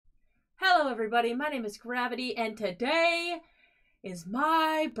Hello everybody, my name is Gravity and today is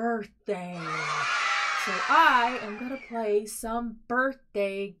my birthday. So I am gonna play some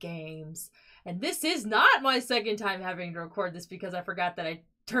birthday games. And this is not my second time having to record this because I forgot that I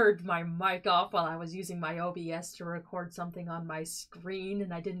turned my mic off while I was using my OBS to record something on my screen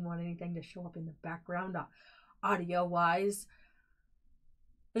and I didn't want anything to show up in the background audio-wise.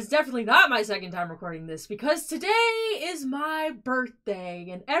 It's definitely not my second time recording this because today is my birthday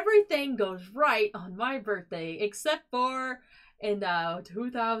and everything goes right on my birthday except for in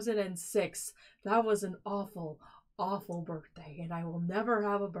 2006. That was an awful, awful birthday and I will never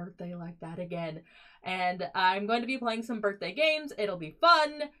have a birthday like that again. And I'm going to be playing some birthday games. It'll be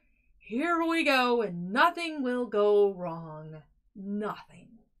fun. Here we go and nothing will go wrong. Nothing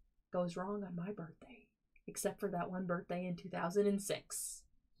goes wrong on my birthday except for that one birthday in 2006.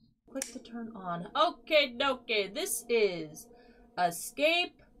 Click to turn on. Okay, this is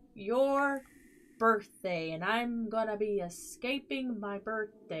Escape Your Birthday, and I'm gonna be escaping my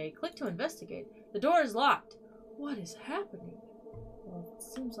birthday. Click to investigate. The door is locked. What is happening? Well, it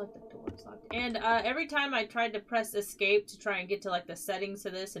seems like the door is locked. And every time I tried to press escape to try and get to like the settings to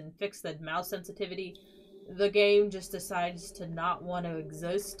this and fix the mouse sensitivity, the game just decides to not want to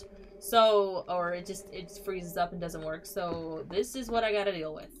exist. So, or it freezes up and doesn't work. So this is what I gotta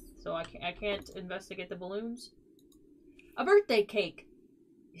deal with. So I can't investigate the balloons. A birthday cake.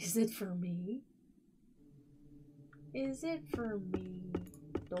 Is it for me? Is it for me?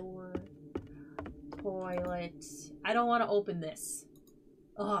 Door. Toilet. I don't want to open this.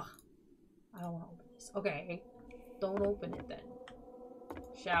 Ugh. I don't want to open this. Okay. Don't open it then.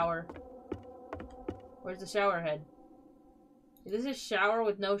 Shower. Where's the shower head? Is this a shower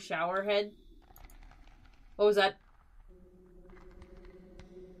with no shower head? What was that?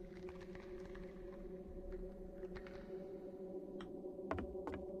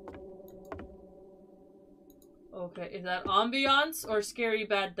 Okay, is that ambiance or scary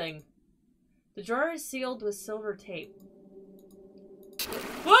bad thing? The drawer is sealed with silver tape.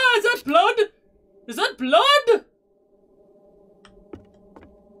 Ah, is that blood? Is that blood?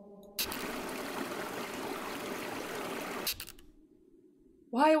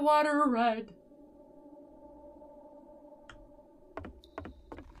 Why water red?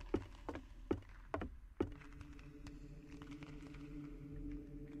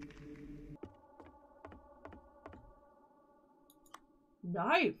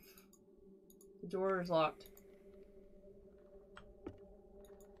 Knife. The door is locked.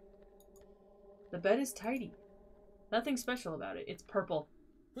 The bed is tidy. Nothing special about it. It's purple.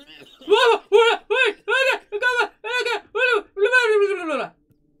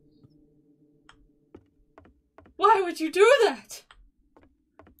 Why would you do that?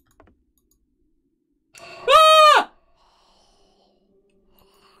 Ah!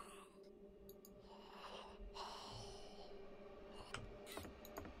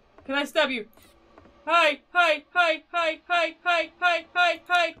 Can I stab you? Hi!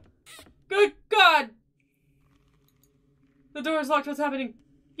 Good God! The door is locked. What's happening?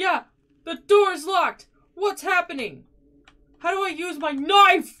 Yeah! The door is locked! What's happening? How do I use my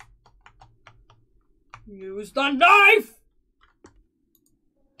knife? Use the knife!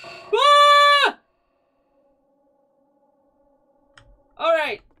 Ah!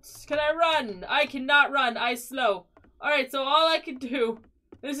 Alright. Can I run? I cannot run. I slow. Alright, so all I can do...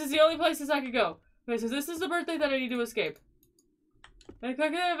 This is the only places I could go. Okay, so this is the birthday that I need to escape. And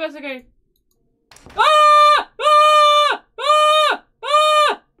click to investigate. Ah! Ah! Ah!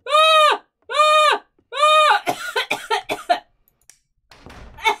 Ah! Ah! Ah! Ah!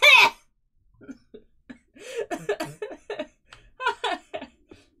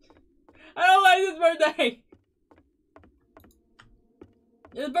 I don't like this birthday.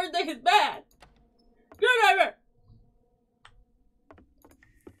 This birthday is bad. Screwdriver!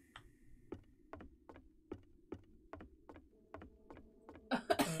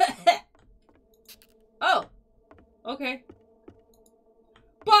 Oh. Okay.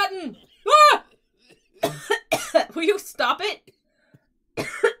 Button! Ah! Will you stop it?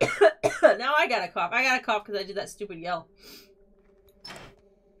 Now I gotta cough. I gotta cough because I did that stupid yell.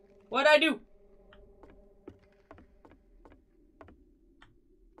 What'd I do?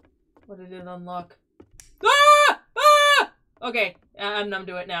 What did it unlock? Ah! Ah! Okay. I'm numb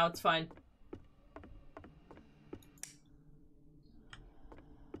to it now. It's fine.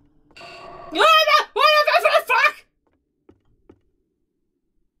 What the fuck?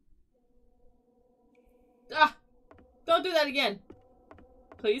 Ah! Don't do that again.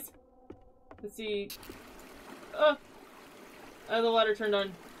 Please. Let's see. Oh, the water turned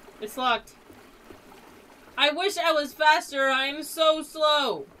on. It's locked. I wish I was faster. I'm so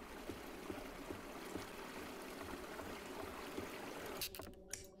slow.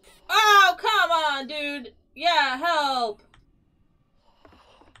 Oh, come on, dude. Yeah, help.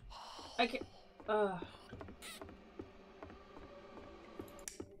 I can't.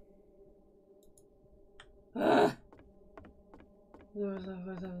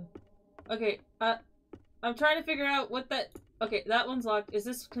 Okay, I'm trying to figure out what that... Okay, that one's locked.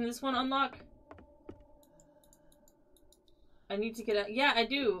 Can this one unlock? I need to get out. Yeah, I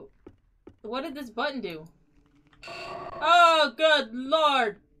do. What did this button do? Oh, good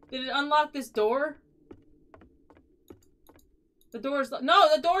lord! Did it unlock this door? The door's no,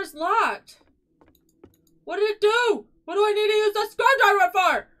 the door's locked! What did it do? What do I need to use the screwdriver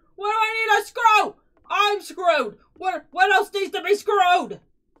for? What do I need a screw? I'm screwed! What else needs to be screwed?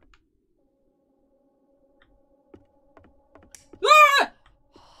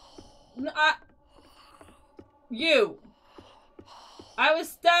 Ah! You! I will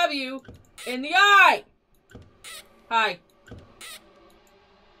stab you in the eye! Hi.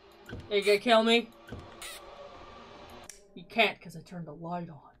 Are you gonna kill me? You can't because I turned the light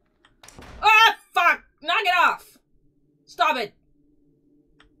on. Ah, fuck! Knock it off! Stop it!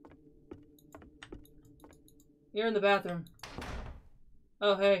 You're in the bathroom.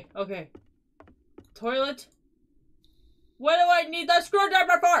 Oh, hey, okay. Toilet? What do I need the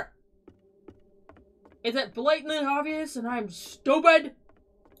screwdriver for? Is it blatantly obvious and I'm stupid?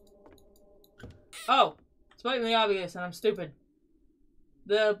 Oh, it's blatantly obvious and I'm stupid.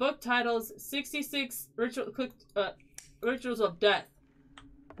 The book titles 66 Rituals of Death.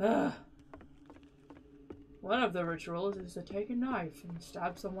 One of the rituals is to take a knife and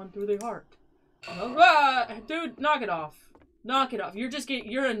stab someone through the heart. Dude, knock it off. Knock it off.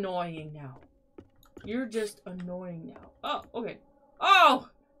 You're annoying now. You're just annoying now. Oh, okay. Oh!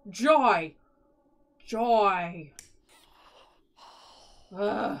 Joy! Joy!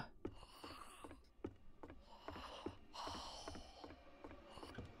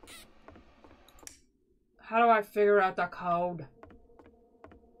 How do I figure out the code?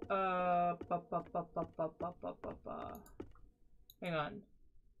 Hang on.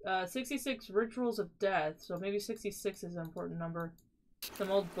 66 Rituals of Death, so maybe 66 is an important number.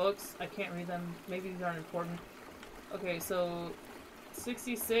 Some old books, I can't read them. Maybe these aren't important. Okay, so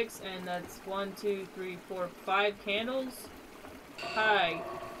 66, and that's 1, 2, 3, 4, 5 candles. Hi.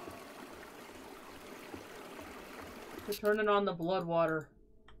 We're turning on the blood water.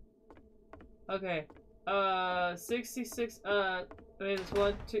 Okay. 66, wait, it's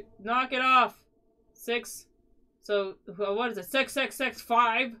 1, 2, knock it off! 6. So, what is it?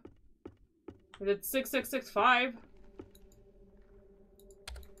 6665? Is it 6665?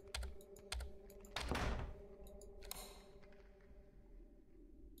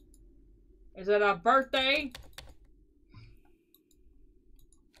 Is it a birthday?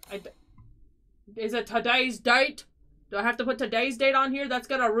 Is it today's date? Do I have to put today's date on here? That's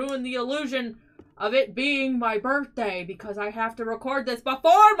gonna ruin the illusion of it being my birthday because I have to record this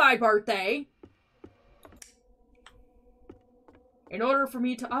before my birthday in order for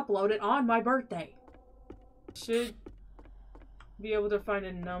me to upload it on my birthday. Should be able to find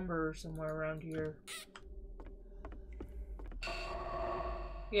a number somewhere around here.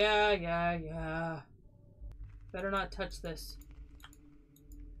 Yeah. Better not touch this.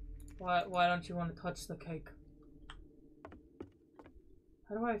 Why don't you want to touch the cake?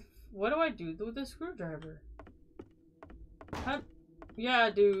 What do I do with the screwdriver? Yeah,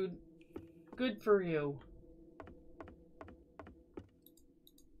 dude. Good for you.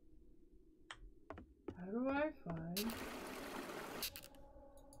 How do I find...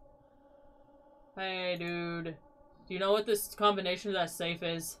 Hey, dude. Do you know what this combination of that safe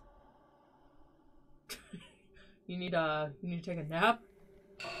is? you need to take a nap?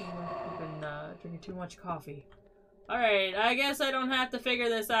 You've been drinking too much coffee. Alright, I guess I don't have to figure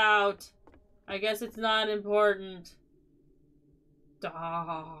this out. I guess it's not important.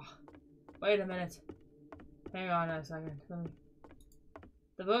 Wait a minute. Hang on a second.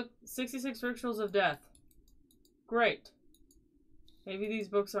 The book, 66 Rituals of Death. Great. Maybe these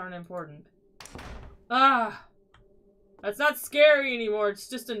books aren't important. That's not scary anymore. It's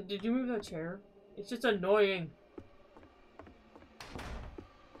just did you move that chair? It's just annoying.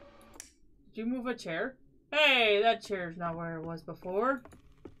 Did you move a chair? Hey, that chair's not where it was before.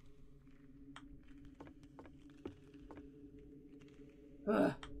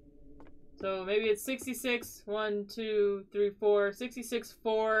 So maybe it's 66, 1, 2, 3, 4, 66,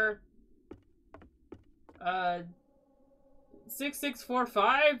 4,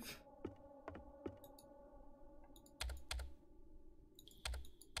 6645?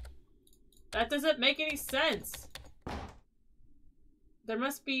 That doesn't make any sense. There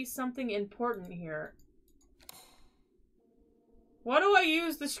must be something important here. What do I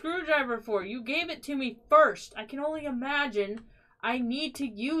use the screwdriver for? You gave it to me first. I can only imagine I need to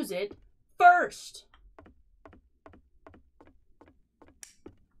use it first.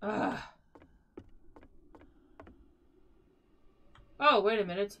 Ugh. Oh, wait a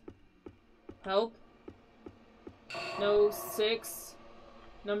minute. Help. No, 6.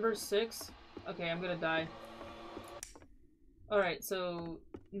 Number 6. Okay, I'm gonna die. Alright, so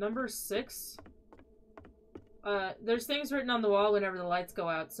number 6. There's things written on the wall whenever the lights go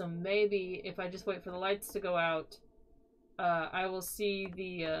out, so maybe if I just wait for the lights to go out, I will see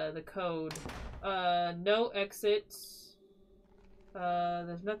the code. No exit.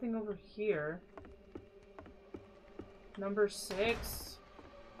 There's nothing over here. Number 6.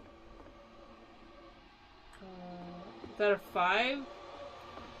 Is that a 5?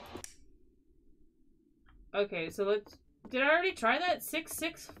 Okay, so let's... Did I already try that? 6,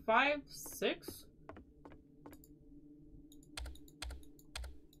 6, 5, 6?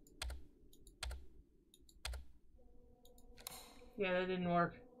 Yeah, that didn't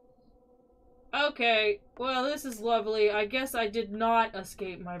work. Okay, well, this is lovely. I guess I did not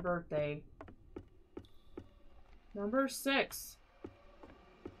escape my birthday. Number 6.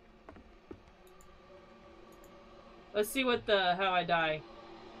 Let's see what how I die.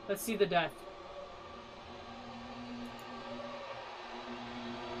 Let's see the death.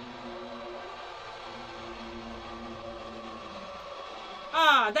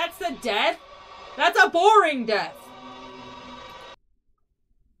 Ah, that's the death? That's a boring death!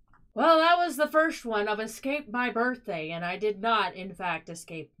 Well, that was the first one of Escape My Birthday, and I did not, in fact,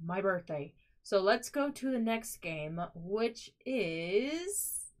 escape my birthday. So let's go to the next game, which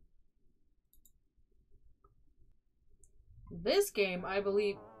is... This game, I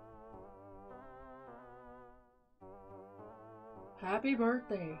believe... Happy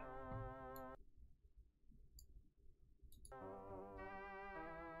birthday.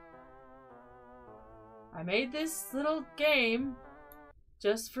 I made this little game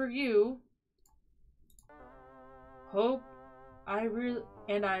just for you. I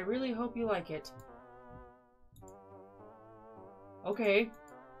really hope you like it. Okay.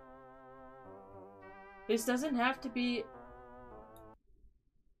 This doesn't have to be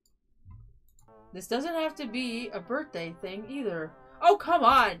a birthday thing either. Oh, come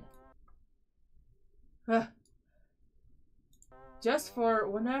on! Just for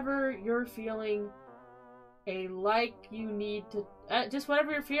whenever you're feeling just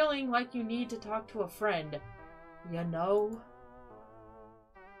whenever you're feeling like you need to talk to a friend. You know?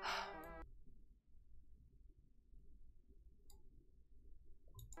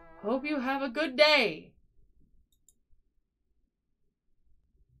 Hope you have a good day.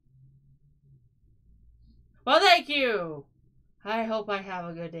 Well, thank you! I hope I have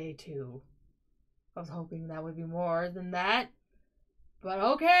a good day, too. I was hoping that would be more than that. But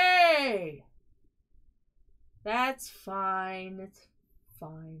okay! That's fine. It's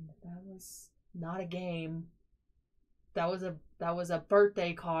fine. That was not a game. That was a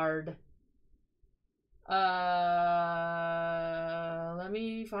birthday card. Let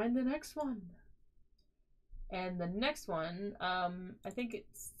me find the next one. And the next one, I think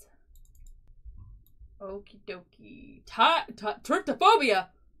it's okie dokie. Tryptophobia!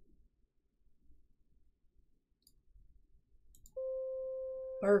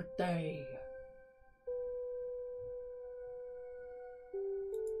 Birthday.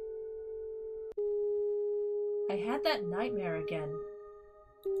 I had that nightmare again.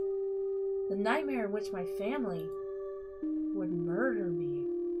 The nightmare in which my family would murder me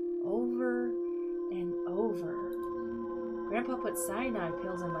over and over. Grandpa put cyanide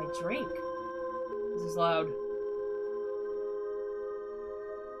pills in my drink. This is loud.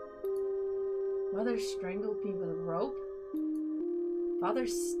 Mother strangled me with a rope. Father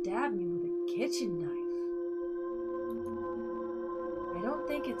stabbed me with a kitchen knife. I don't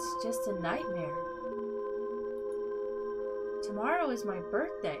think it's just a nightmare. Tomorrow is my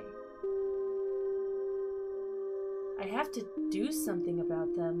birthday. I have to do something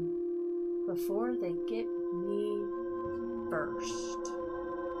about them before they get me first.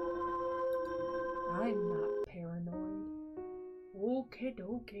 I'm not paranoid. Okay,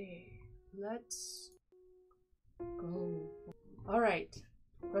 dokie. Let's go. Alright.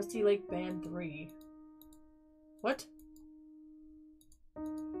 Rusty Lake Band 3. What?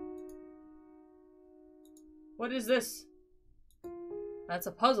 What is this? That's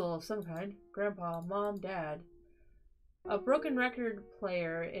a puzzle of some kind. Grandpa, Mom, Dad. A broken record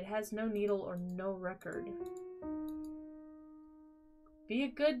player. It has no needle or no record. Be a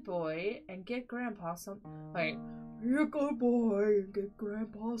good boy and get Grandpa some... Wait. Be a good boy and get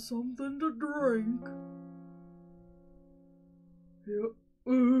Grandpa something to drink. I'm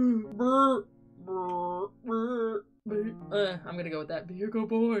gonna go with that. Be a good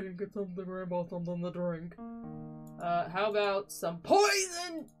boy and get something grandpa something to drink. How about some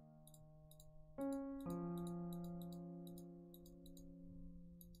poison?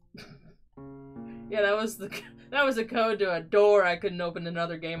 Yeah, that was a code to a door I couldn't open in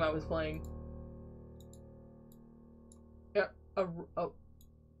another game I was playing. Yeah,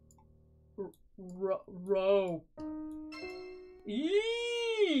 rope. E.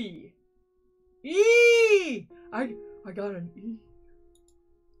 I got an E.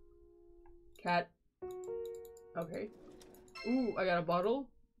 Cat. Okay. Ooh, I got a bottle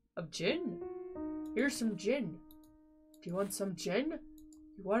of gin. Here's some gin. Do you want some gin?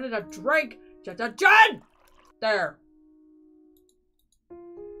 You wanted a drink? Get the gin! There.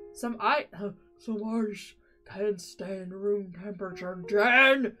 Some ice. Can't stand room temperature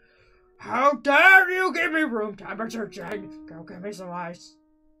gin. How dare you give me room temperature gin? Go get me some ice.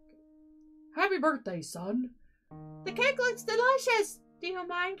 Happy birthday, son. The cake looks delicious. Do you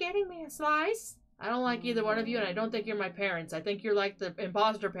mind getting me a slice? I don't like either one of you, and I don't think you're my parents. I think you're like the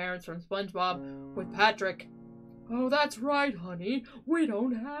imposter parents from SpongeBob with Patrick. Oh, that's right, honey. We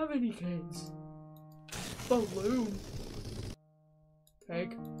don't have any kids. Balloon.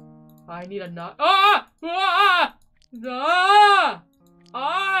 Cake. I need a nut. Ah! Ah! Ah!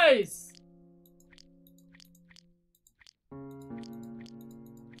 Ice!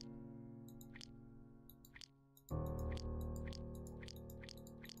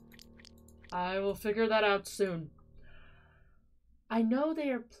 I will figure that out soon. I know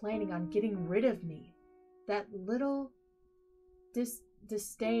they are planning on getting rid of me. That little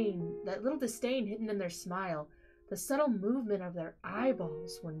disdain hidden in their smile, the subtle movement of their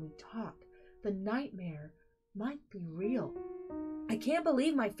eyeballs when we talk, the nightmare might be real. I can't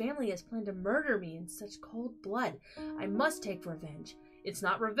believe my family has planned to murder me in such cold blood. I must take revenge. It's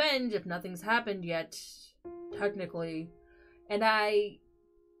not revenge if nothing's happened yet, technically. And I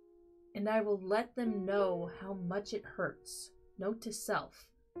will let them know how much it hurts. Note to self.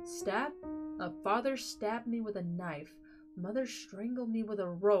 A father stabbed me with a knife. Mother strangled me with a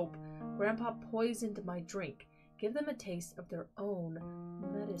rope. Grandpa poisoned my drink. Give them a taste of their own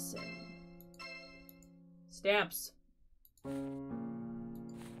medicine. Stamps.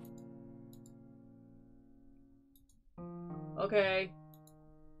 Okay.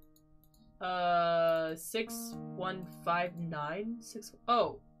 6159?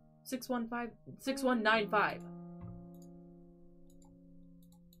 6195.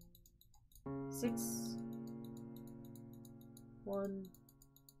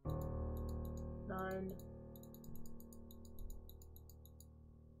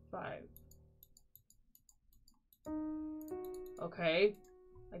 6195. Okay.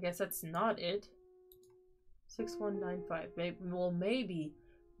 I guess that's not it. 6195.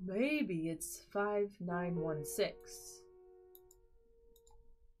 Maybe it's 5916.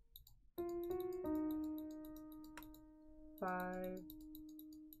 5,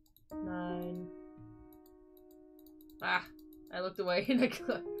 9. Ah, I looked away and I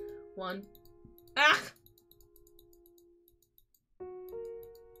clicked 1. Ah!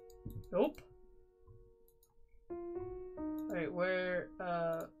 Nope. Alright, where,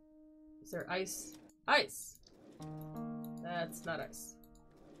 is there ice? Ice! That's not ice.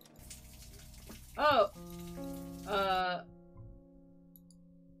 Oh!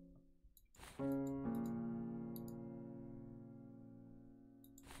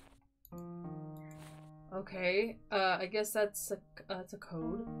 Okay, I guess that's a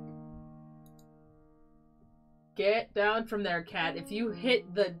code. Get down from there, cat. If you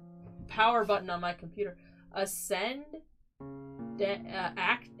hit the power button on my computer. Ascend,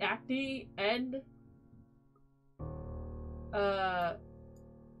 acne, end. Hang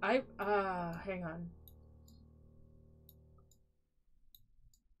on.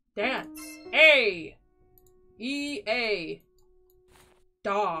 Dance. A. E-A.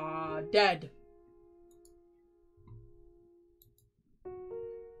 Dead.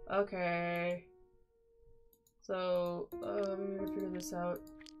 Okay. So, I'm gonna figure this out.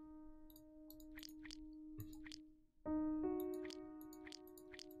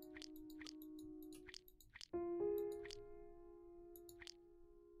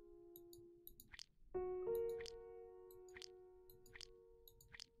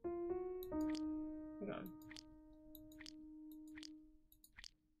 Hang on.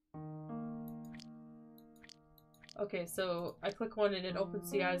 Okay, so I click one and it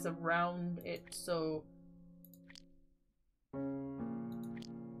opens the eyes around it, so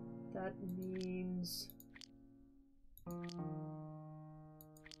that means it's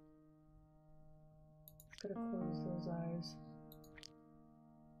gonna close those eyes.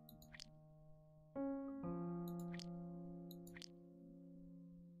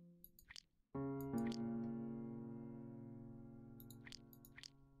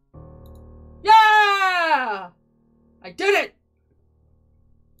 I did it!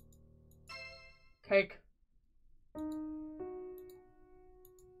 Cake.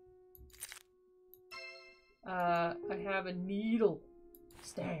 I have a needle.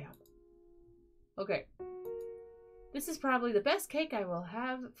 Stab. Okay. This is probably the best cake I will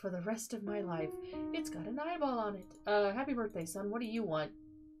have for the rest of my life. It's got an eyeball on it. Happy birthday, son. What do you want?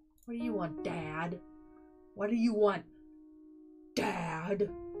 What do you want, Dad? What do you want, Dad?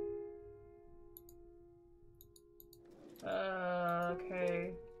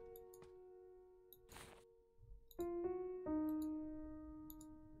 Okay.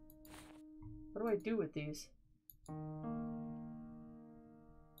 What do I do with these?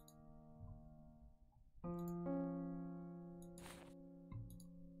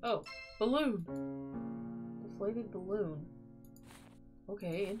 Oh, balloon. Deflated balloon.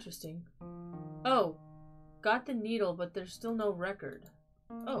 Okay, interesting. Oh, got the needle, but there's still no record.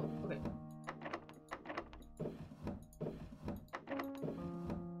 Oh, okay.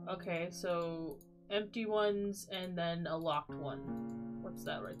 Okay, so empty ones and then a locked one. What's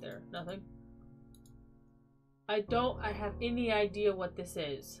that right there? Nothing? I have any idea what this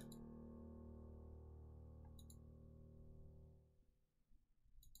is.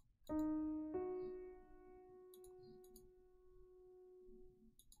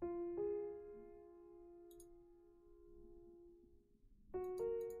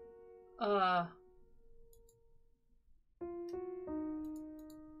 Huh?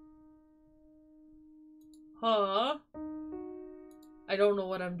 I don't know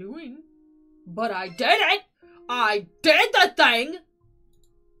what I'm doing, but I did it! I did the thing!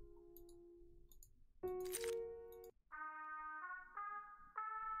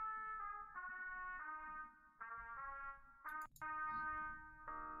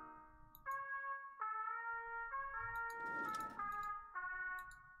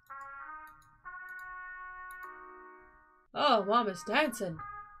 Oh, Mama's dancing.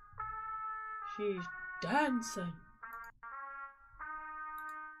 She's dancing.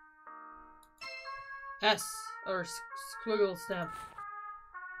 S, or squiggle stamp.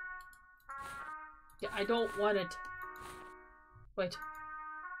 Yeah, I don't want it. Wait.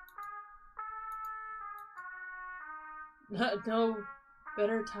 No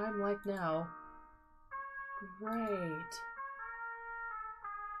better time like now. Great.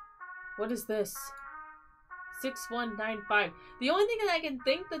 What is this? 6195. The only thing that I can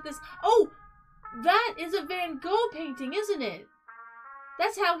think that this... Oh! That is a Van Gogh painting, isn't it?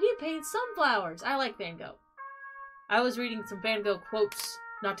 That's how he paints sunflowers. I like Van Gogh. I was reading some Van Gogh quotes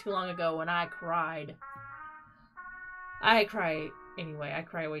not too long ago and I cried. I cry anyway. I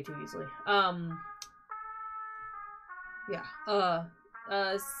cry way too easily. Yeah.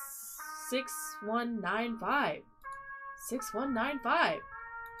 6195. 6195.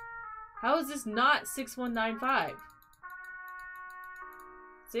 How is this not 6195?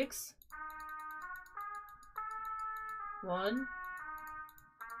 6 1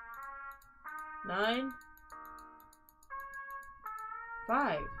 9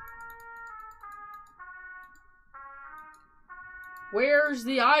 5. Where's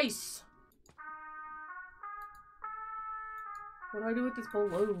the ice? What do I do with this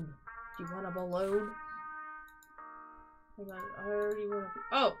balloon? Do you want a balloon? Hang on, I already want to...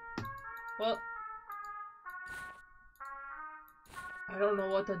 Oh! Well... I don't know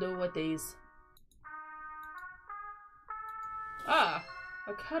what to do with these. Ah!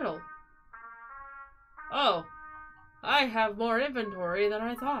 A kettle. Oh! I have more inventory than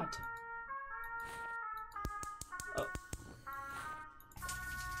I thought. Oh.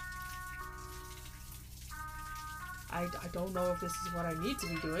 I don't know if this is what I need to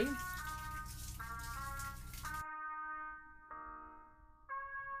be doing.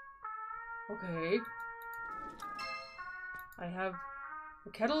 Okay. I have a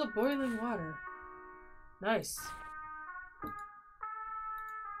kettle of boiling water. Nice.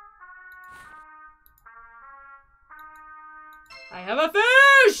 I have a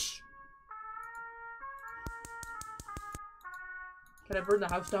fish! Can I burn the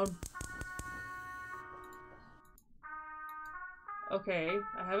house down? Okay,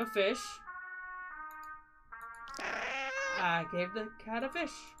 I have a fish. I gave the cat a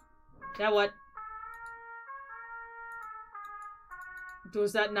fish. Now what?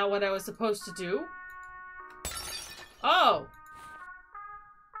 Was that not what I was supposed to do? Oh!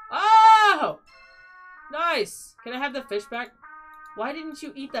 Oh! Nice! Can I have the fish back? Why didn't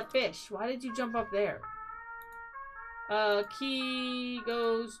you eat the fish? Why did you jump up there? Key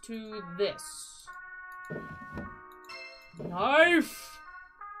goes to this. Knife!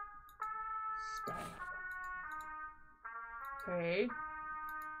 Stab. Okay.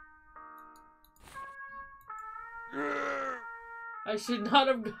 I should not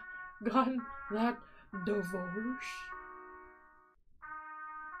have gotten that divorce.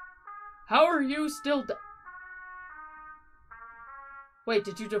 How are you still Wait,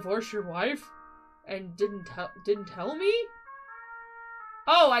 did you divorce your wife? And didn't tell me?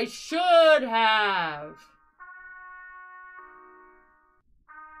 Oh, I should have!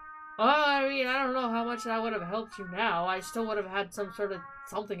 Well, I mean, I don't know how much that would have helped you now. I still would have had some sort of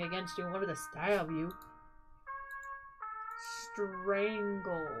something against you and wanted to stab you.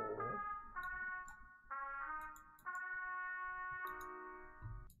 Strangle.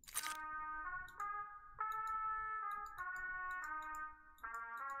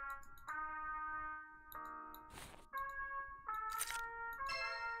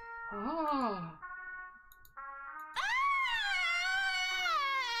 Ah.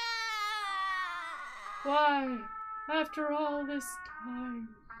 Why? After all this time.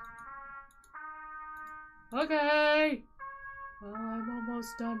 Okay. Well, I'm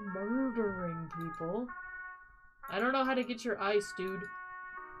almost done murdering people. I don't know how to get your ice, dude.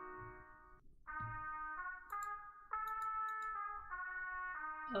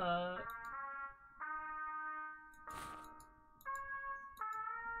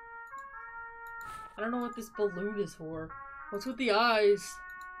 I don't know what this balloon is for. What's with the eyes?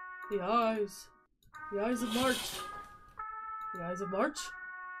 The eyes. The eyes of March. The eyes of March?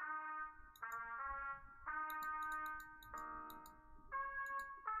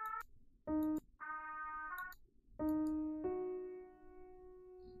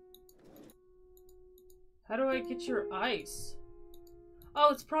 How do I get your ice?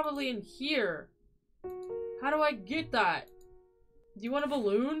 Oh, it's probably in here. How do I get that? Do you want a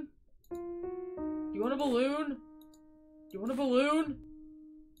balloon? Do you want a balloon? Do you want a balloon?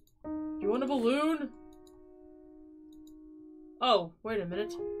 Do you want a balloon? Oh, wait a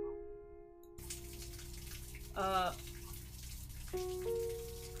minute. Ah!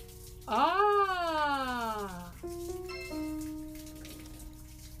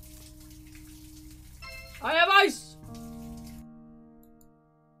 I have ice!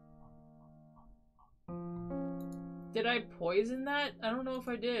 Did I poison that? I don't know if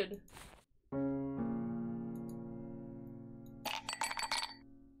I did.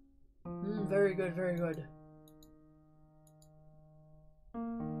 Very good, very good.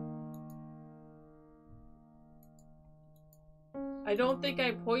 I don't think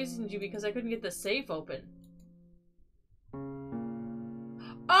I poisoned you because I couldn't get the safe open.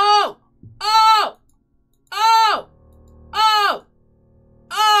 Oh! Oh! Oh! Oh!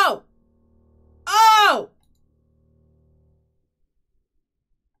 Oh! Oh!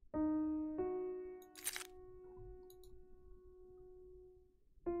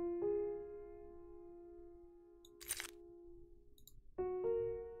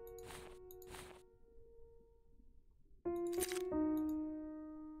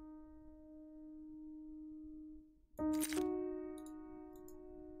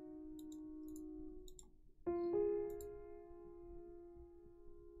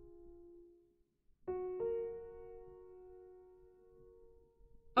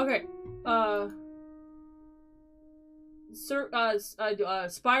 Okay,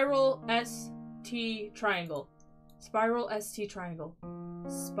 spiral ST triangle. Spiral ST triangle.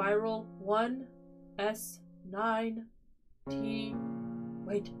 Spiral 1 S9 T.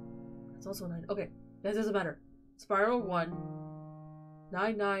 Wait, that's also 9. Okay, that doesn't matter. Spiral 1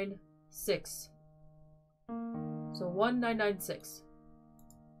 996. So 1996.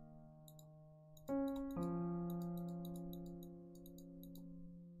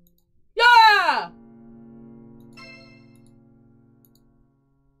 Yeah!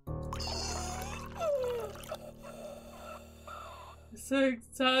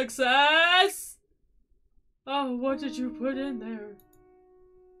 Success! Oh, what did you put in there?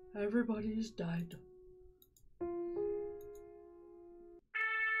 Everybody's died.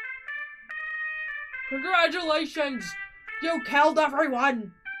 Congratulations! You killed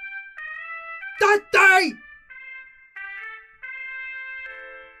everyone! That day!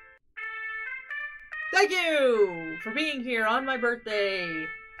 Thank you for being here on my birthday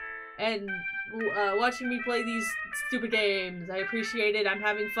and watching me play these stupid games. I appreciate it. I'm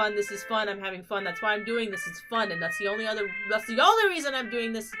having fun. This is fun. I'm having fun. That's why I'm doing this. It's fun, and that's the only reason I'm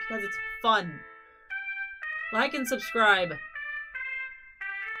doing this is because it's fun. Like and subscribe.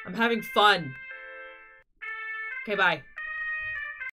 I'm having fun. Okay, bye.